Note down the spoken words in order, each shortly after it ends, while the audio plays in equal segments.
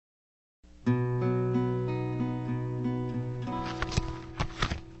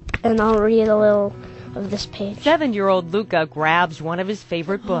and I'll read a little of this page. 7-year-old Luca grabs one of his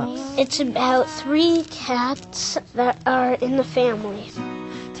favorite books. It's about 3 cats that are in the family.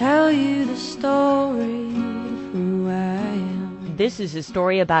 Tell you the story of who I am. This is a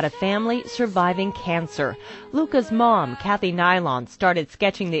story about a family surviving cancer. Luca's mom, Kathy Nylon, started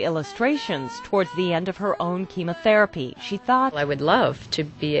sketching the illustrations towards the end of her own chemotherapy. She thought, I would love to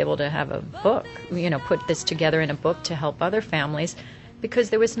be able to have a book, put this together in a book to help other families, because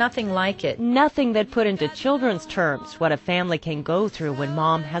there was nothing like it. Nothing that put into children's terms what a family can go through when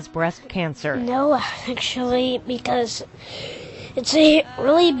mom has breast cancer. No, actually, because it's a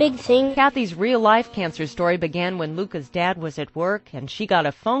really big thing. Kathy's real-life cancer story began when Luca's dad was at work and she got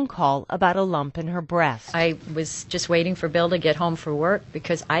a phone call about a lump in her breast. I was just waiting for Bill to get home from work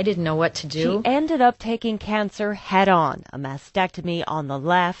because I didn't know what to do. She ended up taking cancer head-on. A mastectomy on the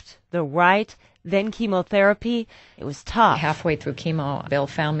left, the right, then chemotherapy. It was tough. Halfway through chemo, Bill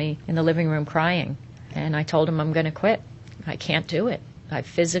found me in the living room crying, and I told him I'm going to quit. I can't do it. I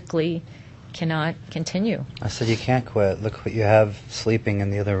physically cannot continue. I said, you can't quit. Look what you have sleeping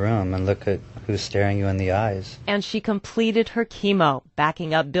in the other room, and look at who's staring you in the eyes. And she completed her chemo,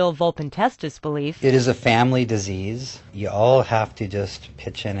 backing up Bill Volpentestis' belief. It is a family disease. You all have to just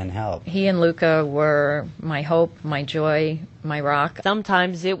pitch in and help. He and Luca were my hope, my joy, my rock.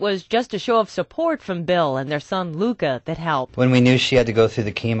 Sometimes it was just a show of support from Bill and their son Luca that helped. When we knew she had to go through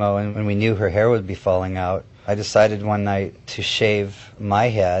the chemo and when we knew her hair would be falling out, I decided one night to shave my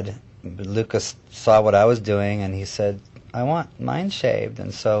head. But Lucas saw what I was doing, and he said, I want mine shaved,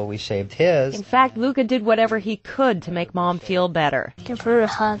 and so we shaved his. In fact, Luca did whatever he could to make Mom feel better. Give her a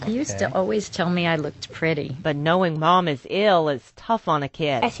hug. He used to always tell me I looked pretty. But knowing Mom is ill is tough on a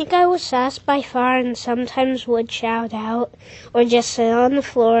kid. I think I was sassed by far and sometimes would shout out or just sit on the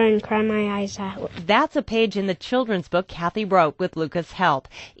floor and cry my eyes out. That's a page in the children's book Kathy wrote with Luca's help.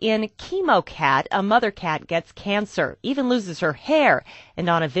 In Chemo Cat, a mother cat gets cancer, even loses her hair, and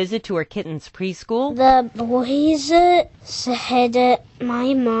on a visit to her kitten's preschool, the boys said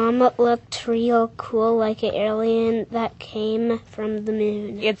my mom looked real cool, like an alien that came from the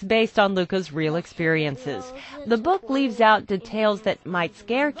moon. It's based on Luca's real experiences. The book leaves out details that might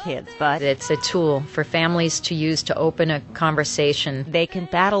scare kids, but it's a tool for families to use to open a conversation. They can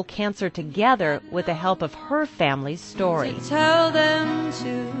battle cancer together with the help of her family's story. Tell them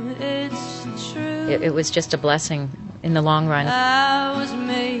to, it's true. It was just a blessing in the long run. I was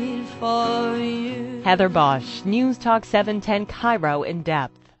made for you. Heather Bosch, News Talk 710 KIRO in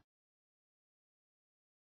depth.